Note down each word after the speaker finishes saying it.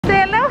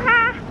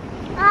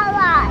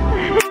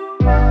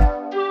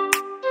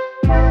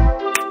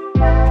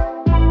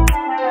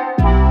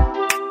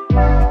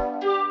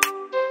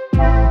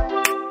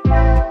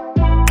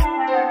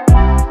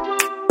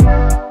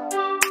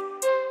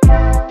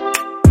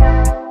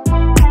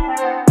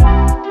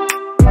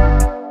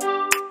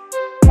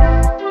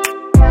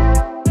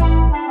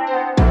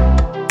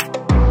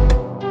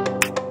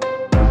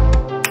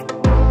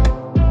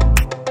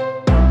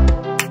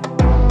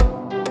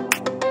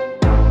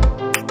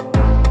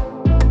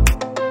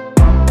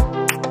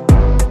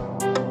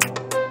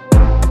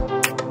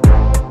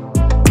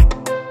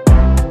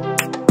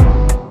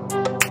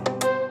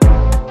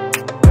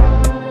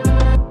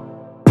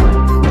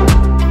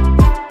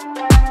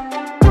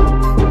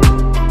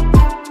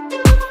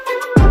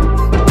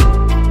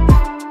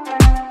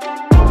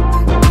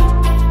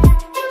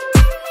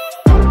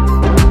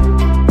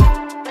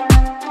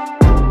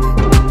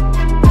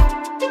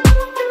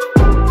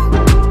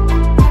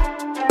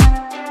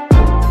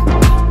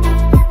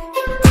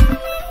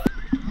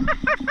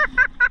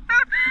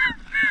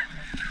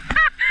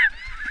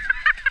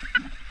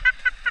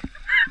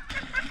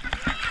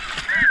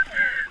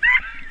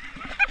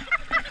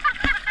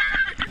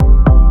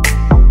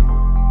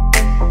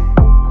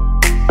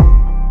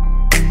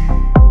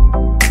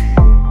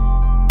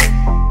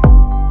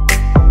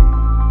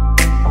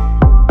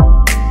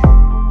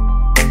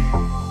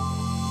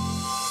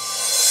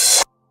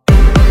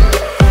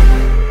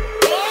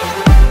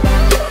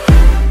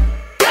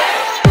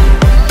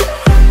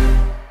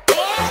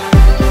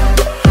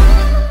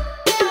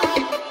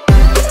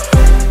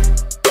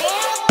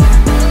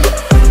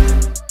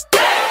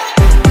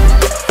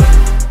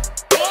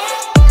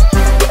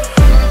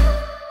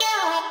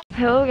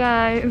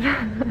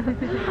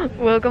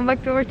Welcome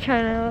back to our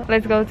channel.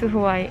 Let's go to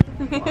Hawaii.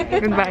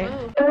 Goodbye.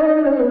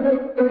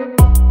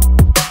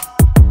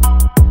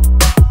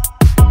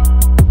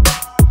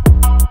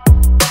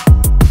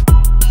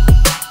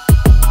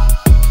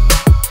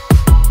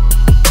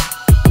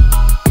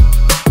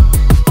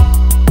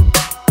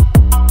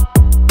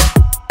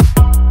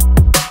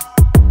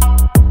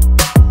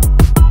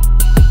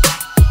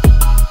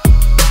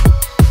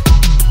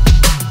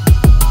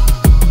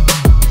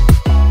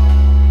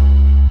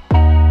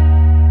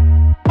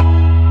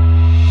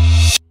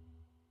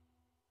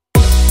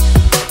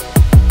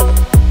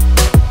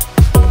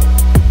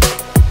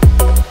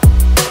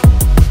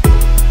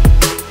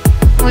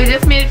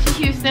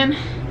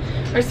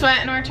 We're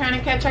sweating, we're trying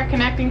to catch our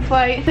connecting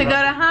flight to go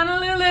to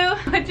Honolulu.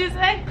 What'd you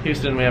say?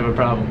 Houston, we have a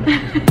problem.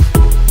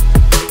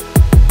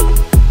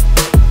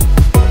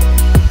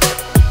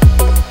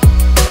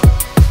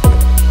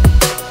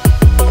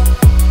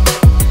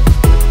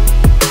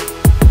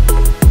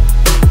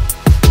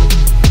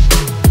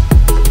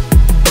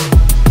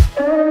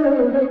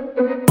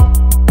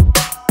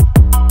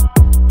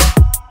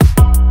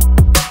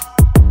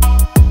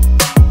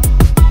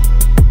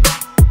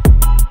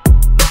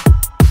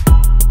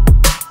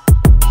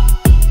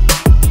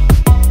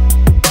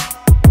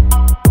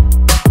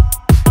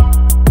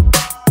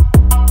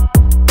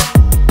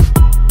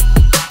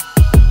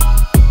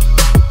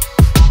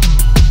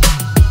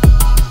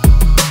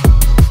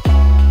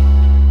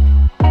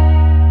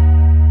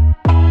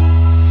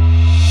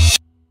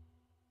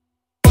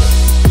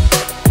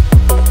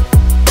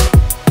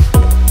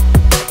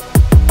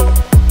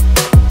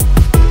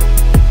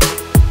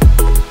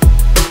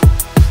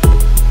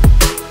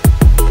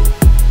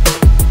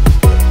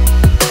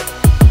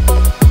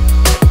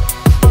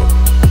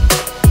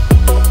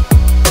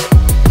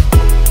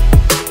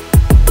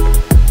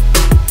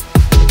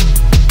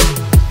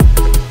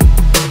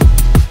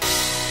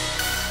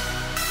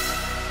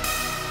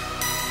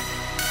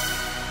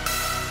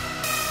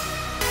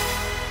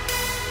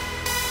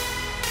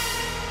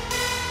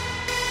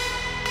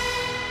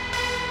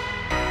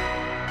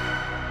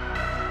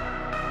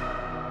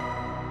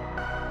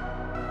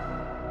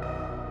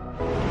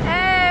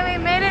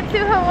 To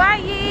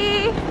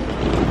Hawaii.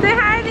 Say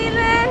hi,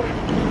 Leland.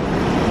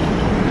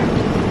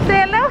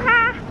 Say aloha.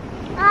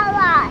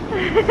 Aloha.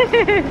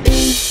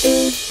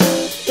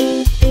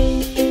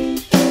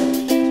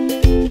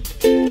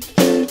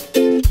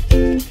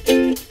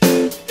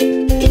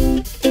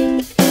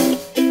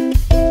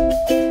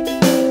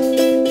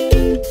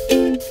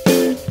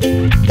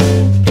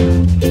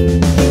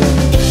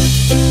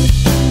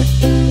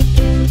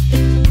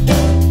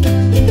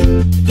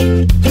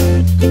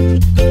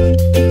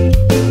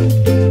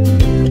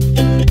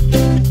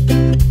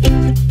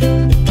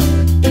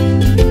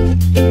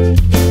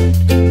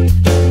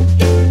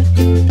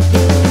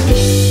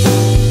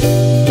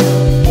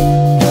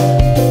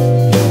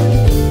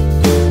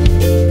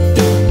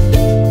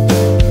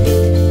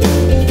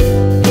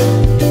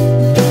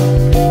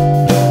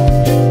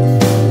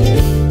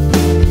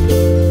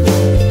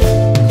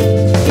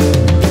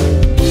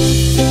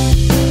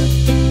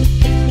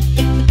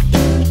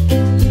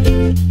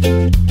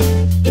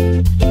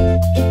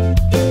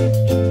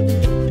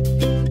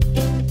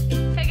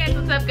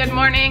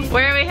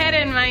 Where are we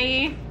heading,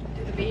 Mayi?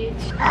 To the beach.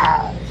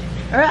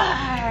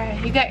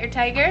 Rawr. You got your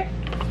tiger?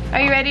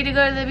 Are you ready to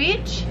go to the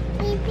beach?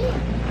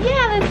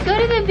 Yeah, let's go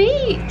to the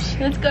beach.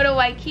 Let's go to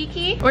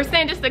Waikiki. We're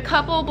staying just a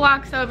couple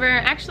blocks over.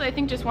 Actually, I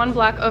think just one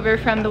block over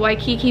from the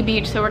Waikiki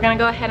beach. So we're gonna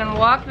go ahead and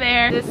walk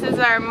there. This is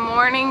our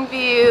morning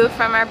view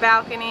from our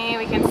balcony.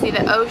 We can see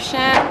the ocean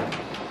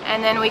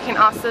and then we can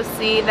also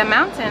see the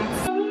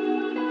mountains.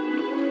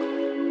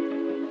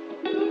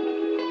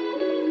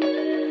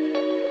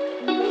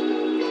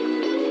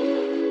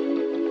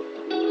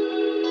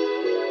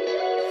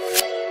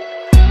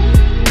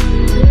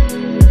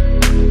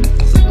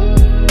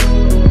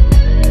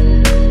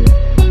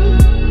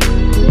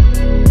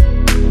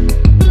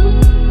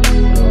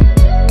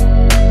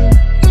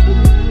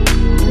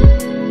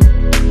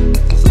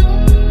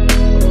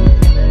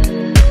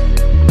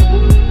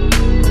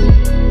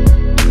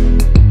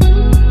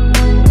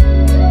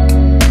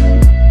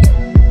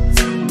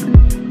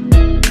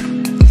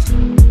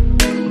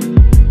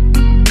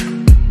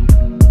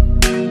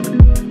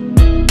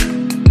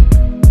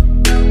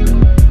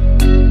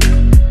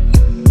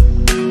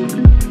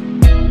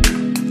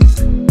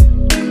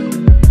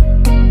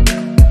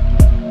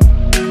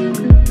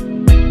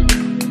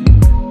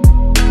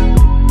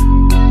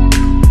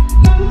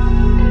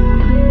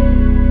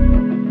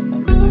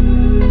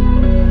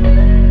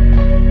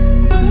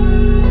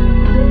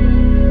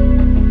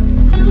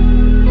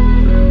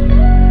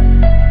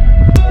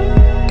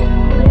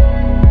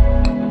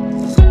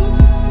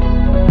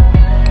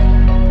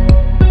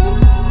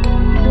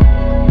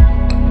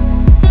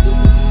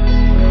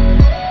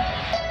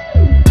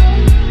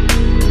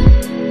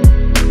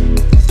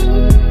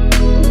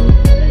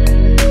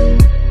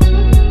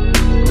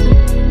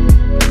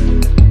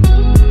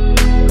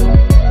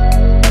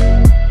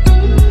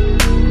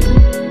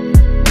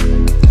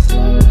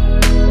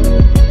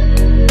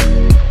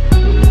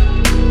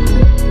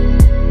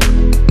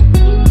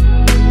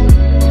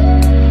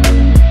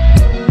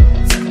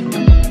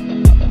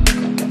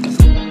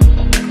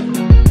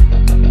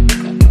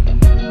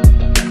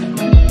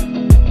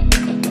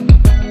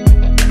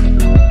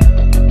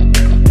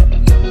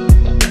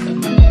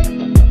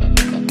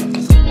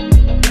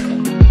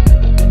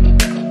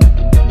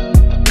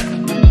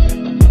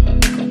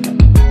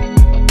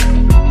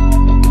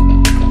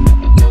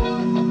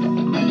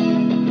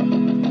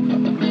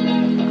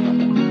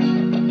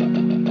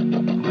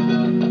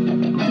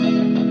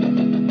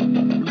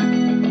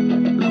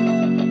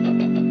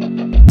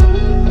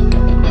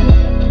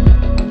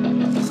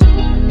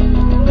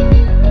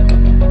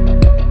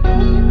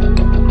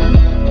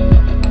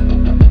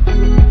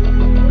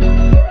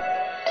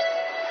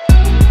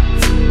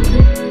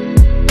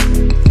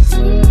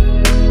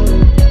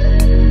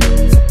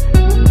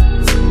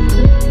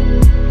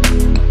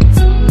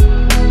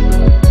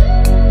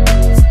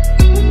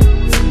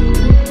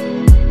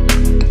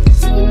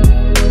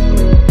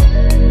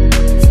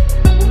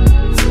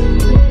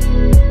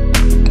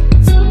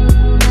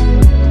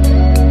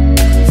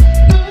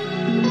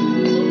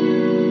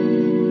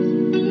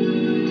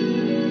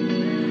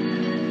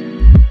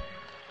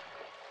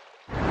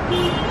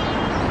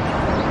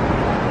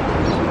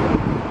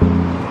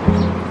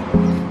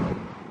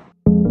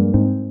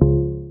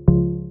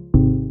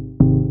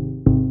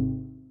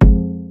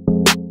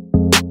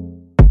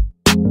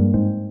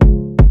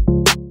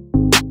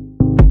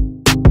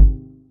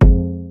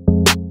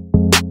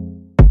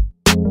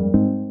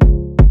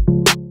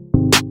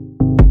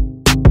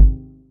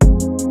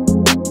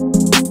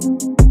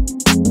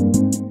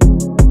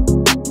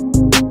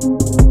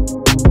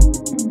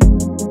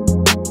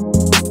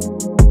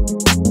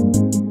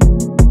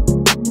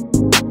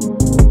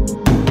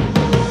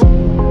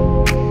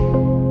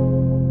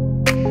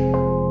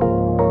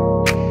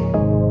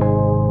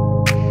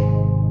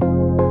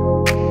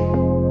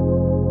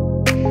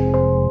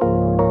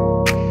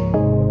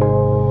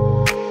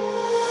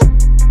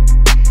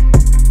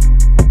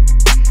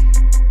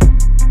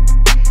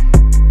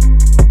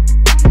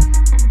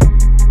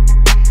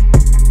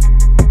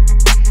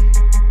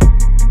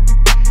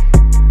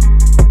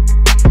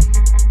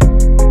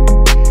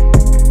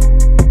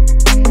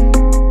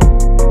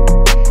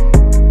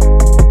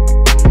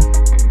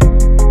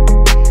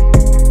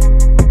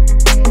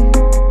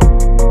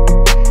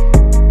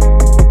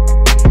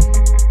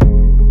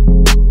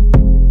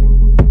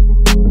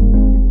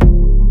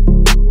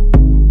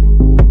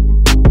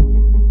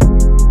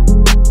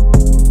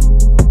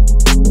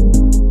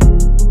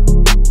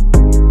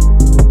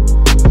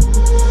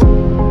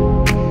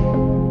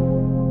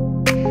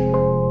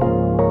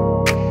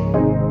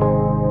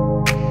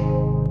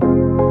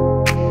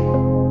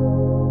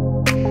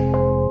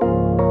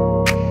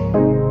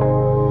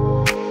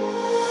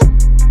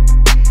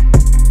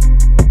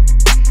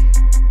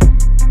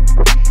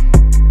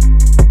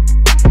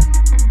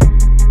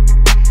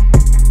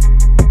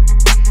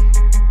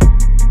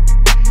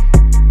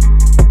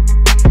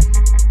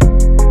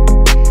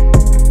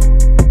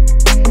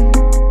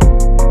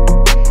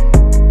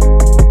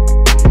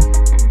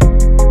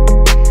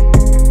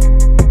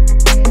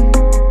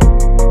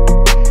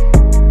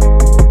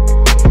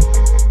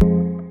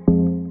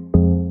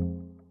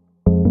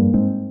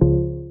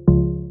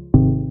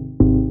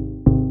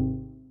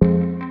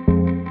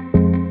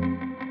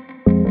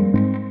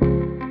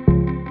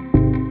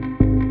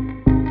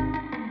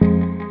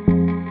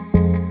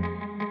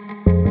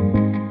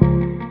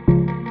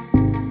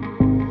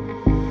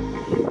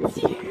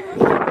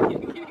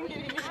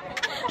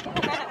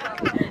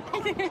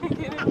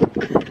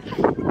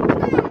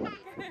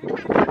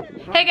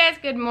 guys,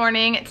 good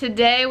morning.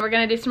 Today we're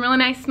gonna do some really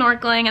nice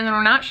snorkeling, and then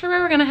we're not sure where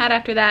we're gonna head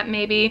after that.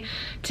 Maybe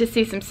to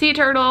see some sea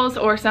turtles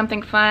or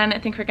something fun. I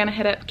think we're gonna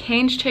hit up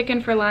Cane's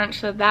Chicken for lunch,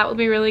 so that will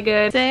be really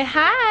good. Say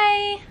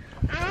hi.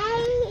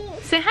 Hi.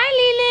 Say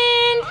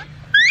hi, Leland.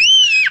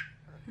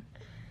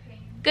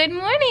 Good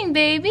morning,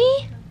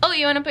 baby. Oh,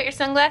 you wanna put your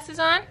sunglasses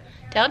on?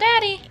 Tell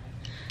Daddy.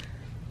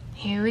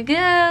 Here we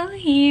go,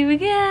 here we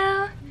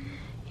go.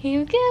 Here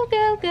we go,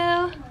 go,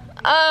 go.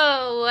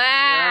 Oh,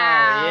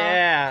 wow.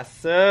 Yeah,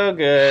 so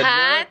good.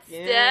 Hot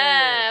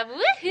stuff.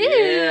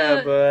 Woohoo.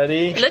 Yeah,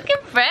 buddy. Looking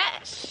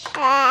fresh.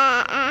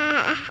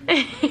 Are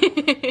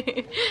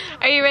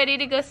you ready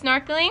to go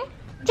snorkeling?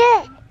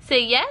 Yeah.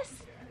 Say yes.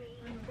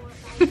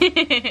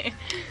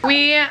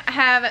 We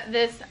have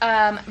this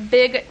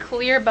big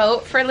clear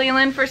boat for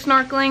Leland for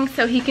snorkeling,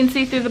 so he can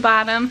see through the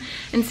bottom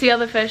and see all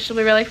the fish. It'll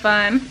be really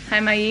fun. Hi,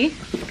 Mayi.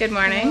 Good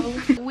morning.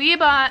 Hello. We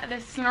bought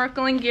this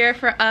snorkeling gear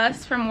for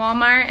us from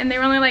Walmart, and they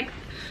were only like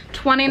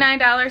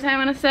 $29, I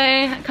want to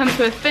say. It comes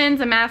with fins,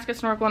 a mask, a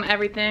snorkel, and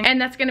everything.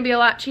 And that's going to be a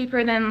lot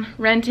cheaper than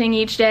renting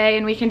each day,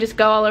 and we can just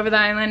go all over the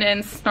island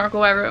and snorkel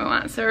wherever we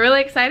want. So we're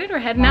really excited. We're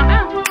heading out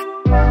now.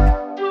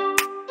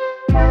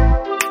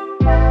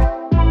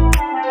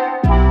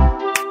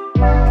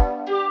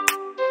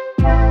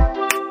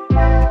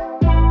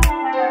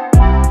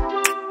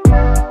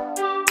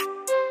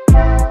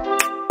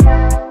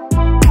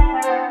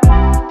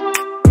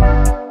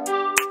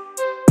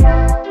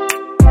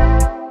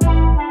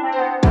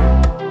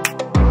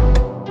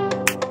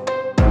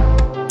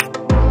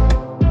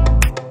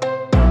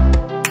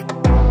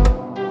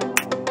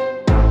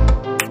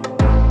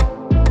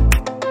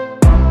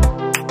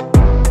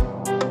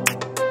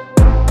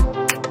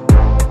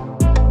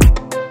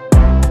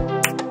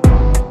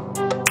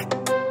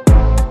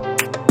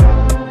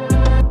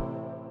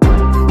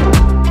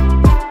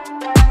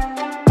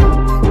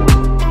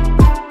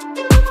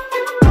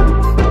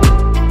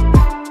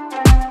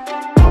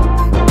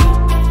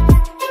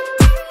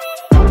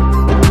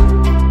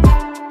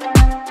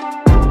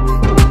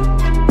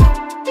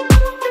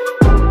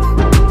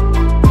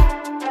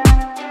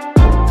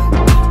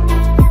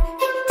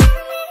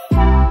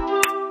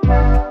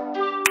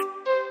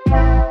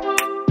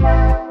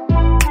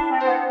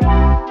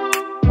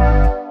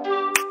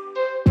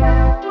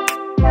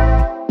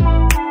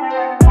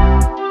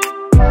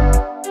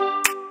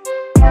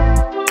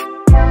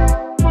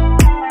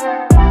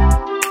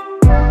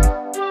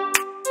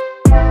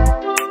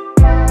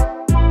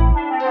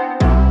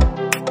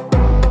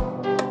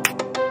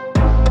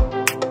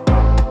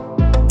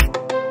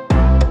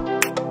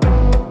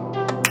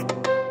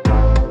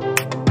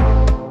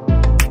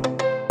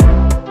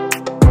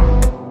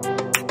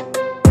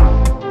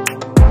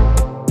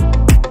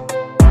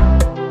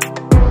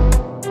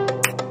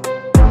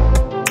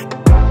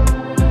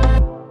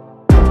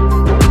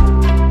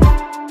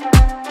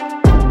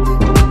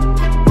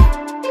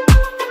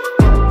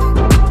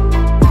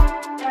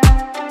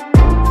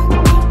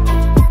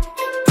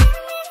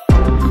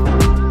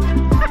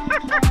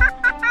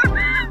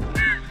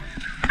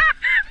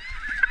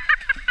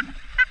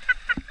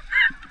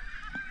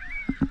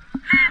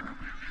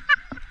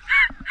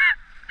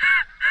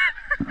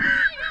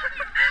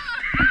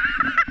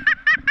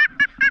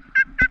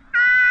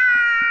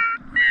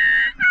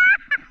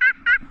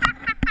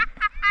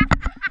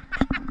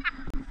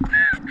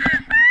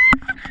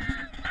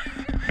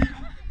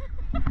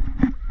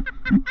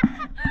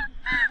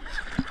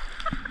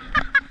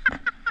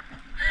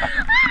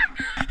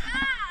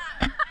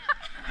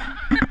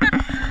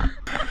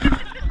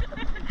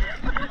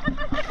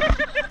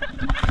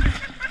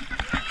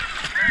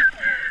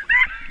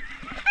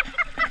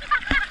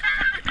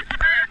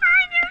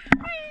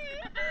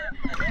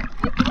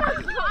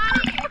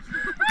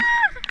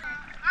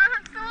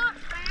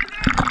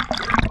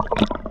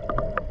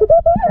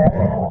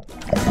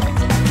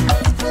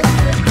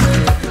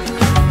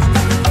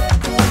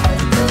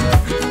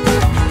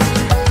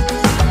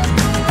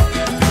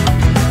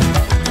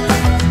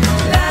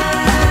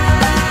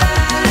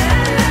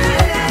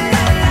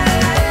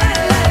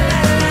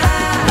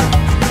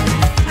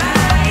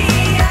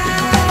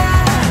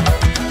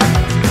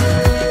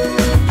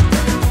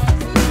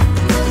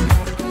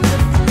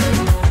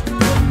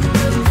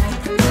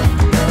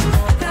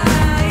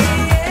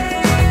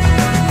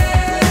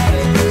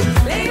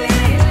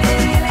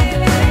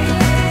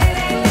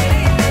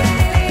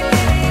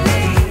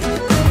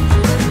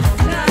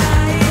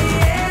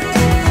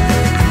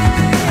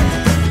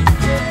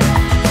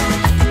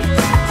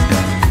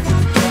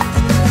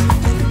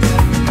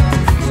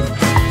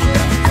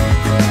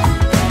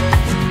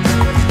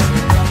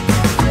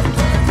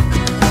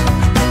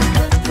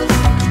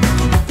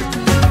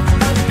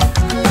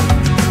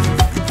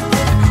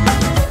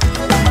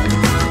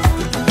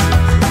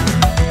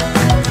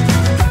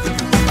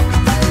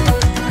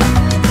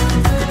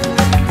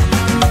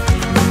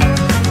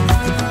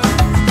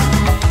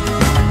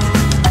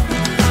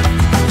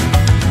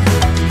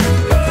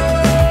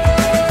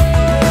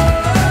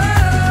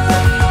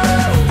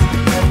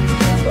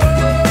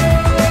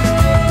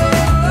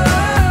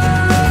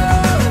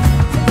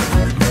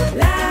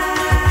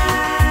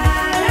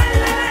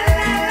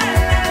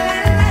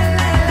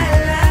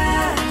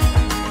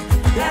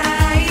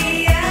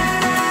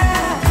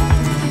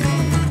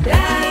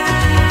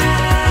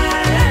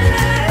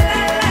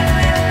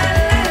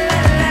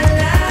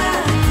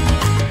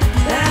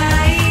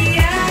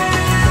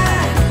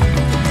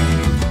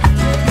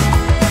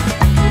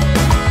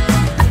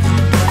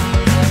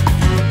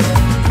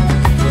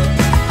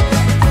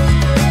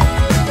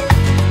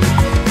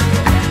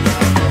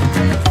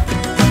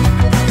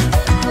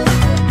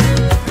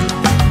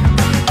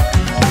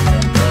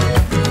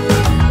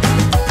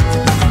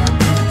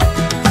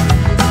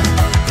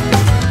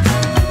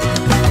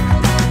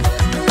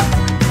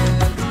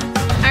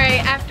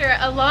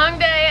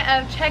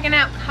 of checking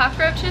out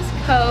Cockroach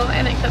Cove.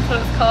 I think that's what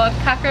it's called,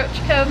 Cockroach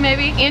Cove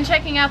maybe, and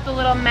checking out the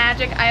little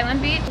Magic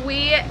Island beach.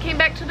 We came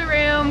back to the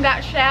room,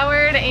 got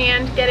showered,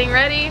 and getting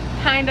ready,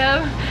 kind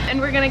of,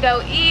 and we're gonna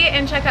go eat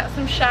and check out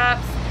some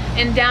shops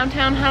in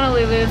downtown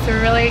Honolulu, so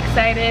we're really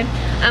excited.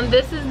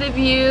 This is the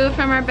view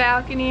from our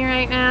balcony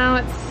right now.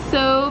 It's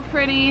so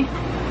pretty.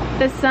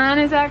 The sun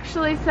is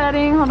actually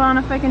setting. Hold on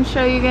if I can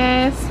show you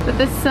guys. But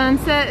the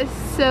sunset is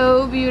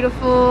so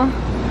beautiful.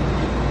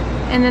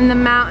 And then the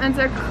mountains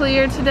are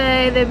clear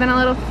today. They've been a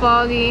little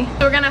foggy.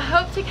 So we're gonna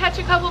hope to catch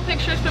a couple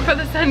pictures before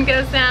the sun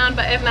goes down,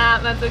 but if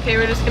not, that's okay.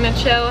 We're just gonna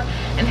chill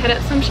and hit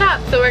up some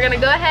shops. So we're gonna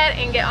go ahead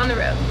and get on the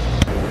road.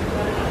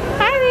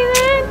 Hi,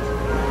 Leland.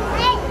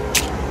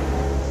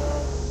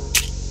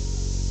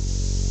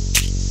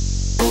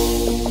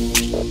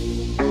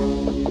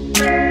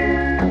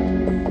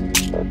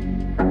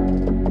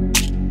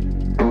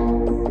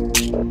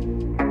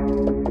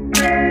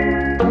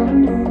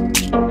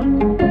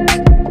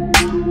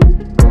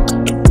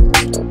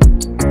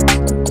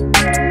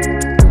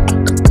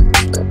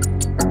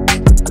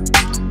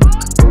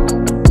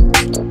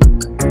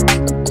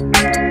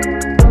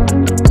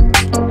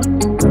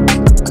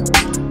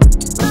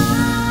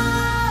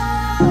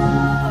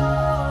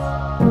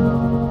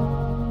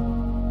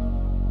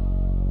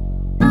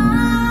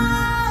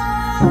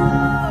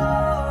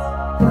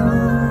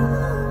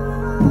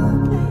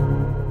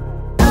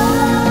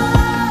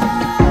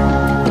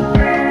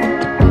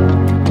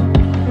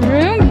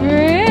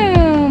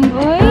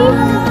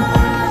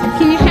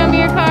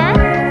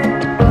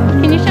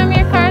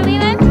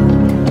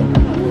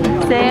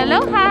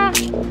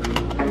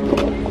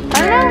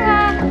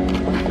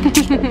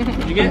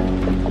 You get?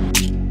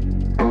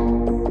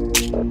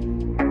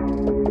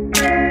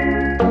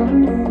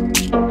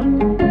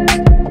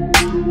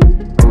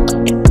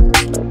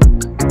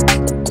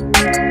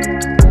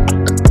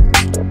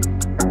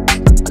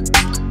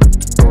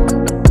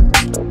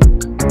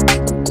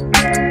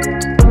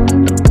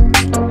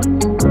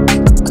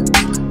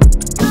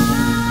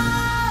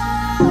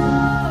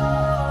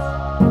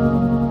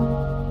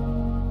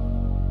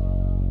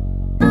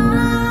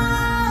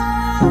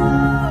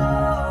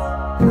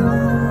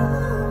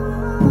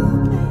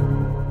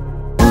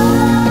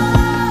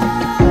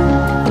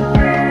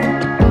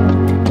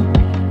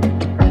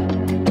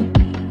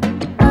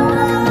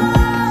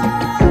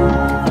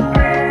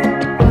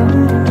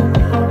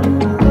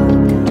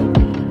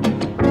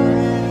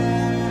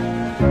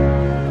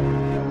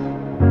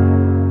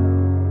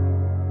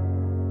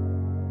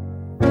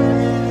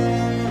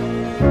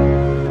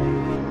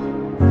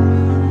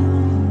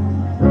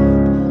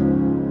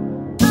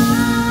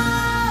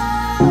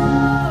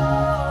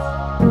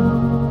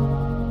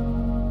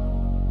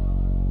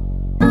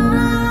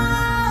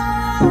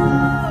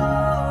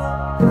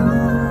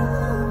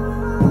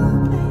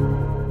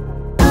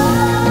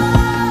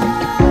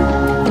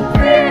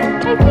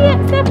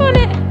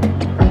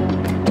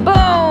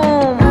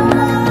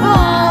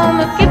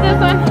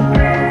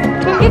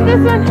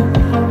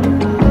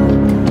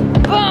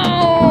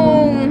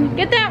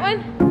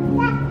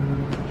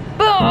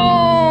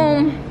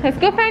 Let's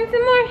go find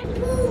some more.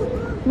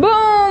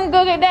 Boom!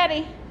 Go get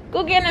daddy.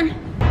 Go get him.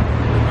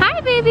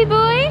 Hi, baby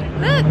boy.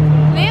 Look,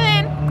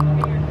 Leland.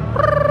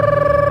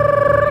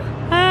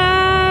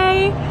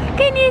 Hi.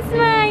 Can you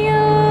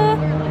smile?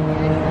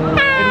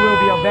 Hi. It will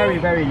be a very,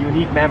 very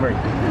unique memory.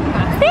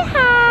 Say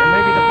hi. And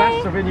maybe the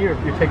best souvenir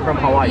you take from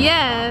Hawaii.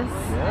 Yes.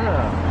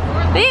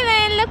 Yeah.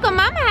 Leland, look what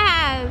Mama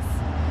has.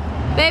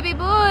 Baby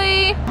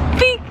boy.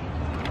 Peek.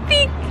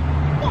 Peek.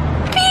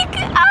 Peek.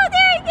 Oh,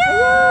 there he goes.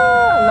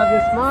 Yeah, I love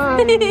your smile.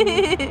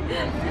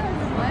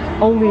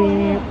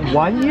 Only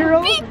 1 year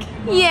old? Peek.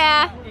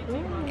 Yeah.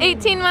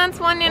 18 months,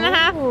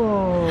 1.5.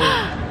 Oh.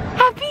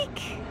 Ah,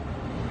 peek.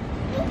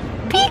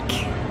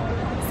 Peek.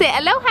 Say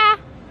aloha.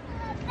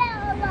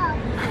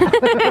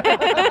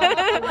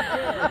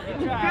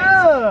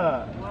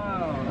 Good.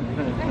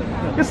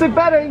 You say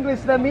better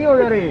English than me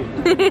already.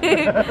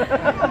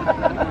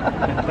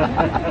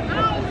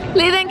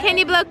 Leland, can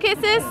you blow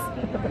kisses?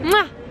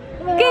 Mwah.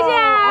 Good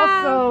job.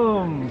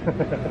 Awesome.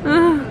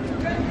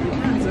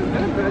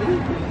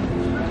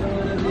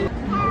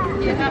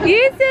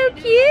 You're so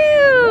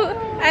cute.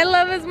 I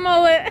love his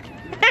mullet.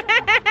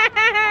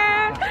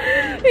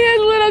 He has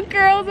little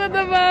curls at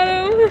the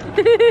bottom.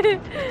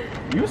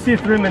 You see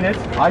 3 minutes.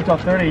 I took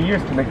 30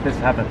 years to make this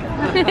happen.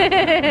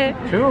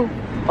 True.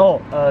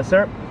 Oh,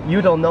 sir,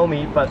 you don't know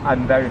me, but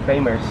I'm very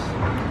famous.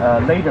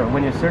 Later,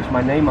 when you search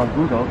my name on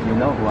Google, you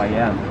know who I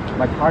am.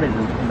 My card is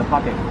in the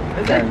pocket.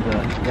 And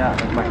yeah,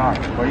 that's my card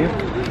for you.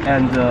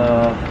 And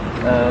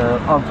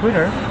on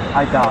Twitter,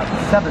 I got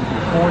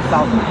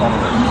 74,000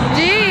 followers.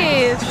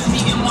 Jeez.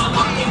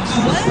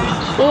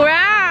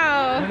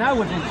 Wow. When I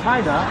was in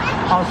China,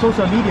 on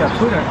social media,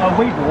 Twitter,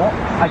 Weibo,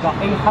 I got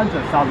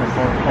 800,000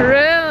 followers.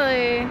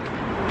 Really?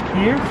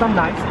 Here, some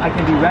nights, I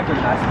can be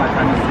recognized by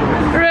Chinese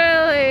students.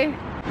 Really?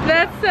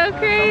 That's so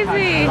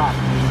crazy. A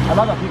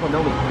lot of people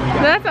know me.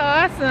 Yeah. That's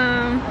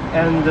awesome.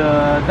 And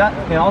that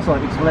can also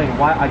explain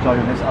why I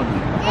joined this ugly.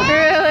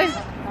 Really?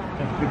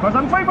 because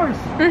I'm famous.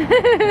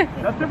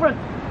 That's different.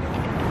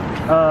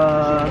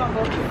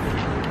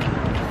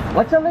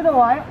 Watch a little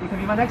while. You can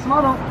be my next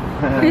model.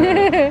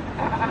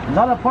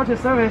 Not a portrait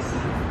service.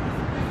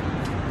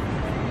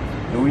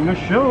 Doing a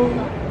show.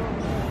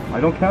 I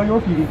don't care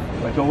your feeding.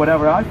 I do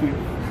whatever I feel.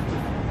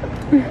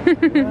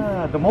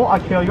 The more I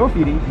care your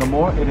feeding, the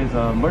more it is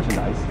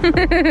merchandise.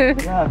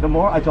 The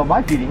more I do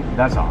my feeding,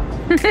 that's art.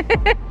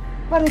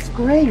 But it's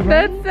great,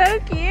 right? That's so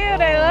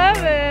cute. I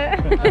love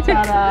it.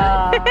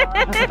 Ta-da!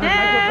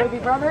 Baby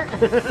brother.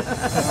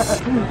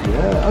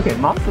 Yeah. Okay,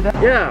 mom, sit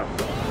down. Yeah.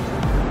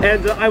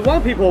 And I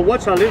want people to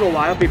watch a little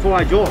while before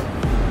I join.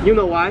 You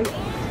know why?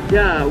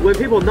 Yeah, when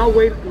people not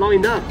wait long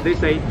enough, they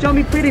say, "Show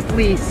me pretty,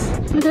 please."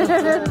 Then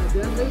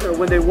later,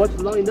 when they watch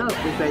long enough,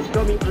 they say,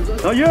 "Show me."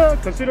 Oh yeah,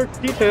 consider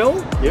detail.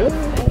 Yeah.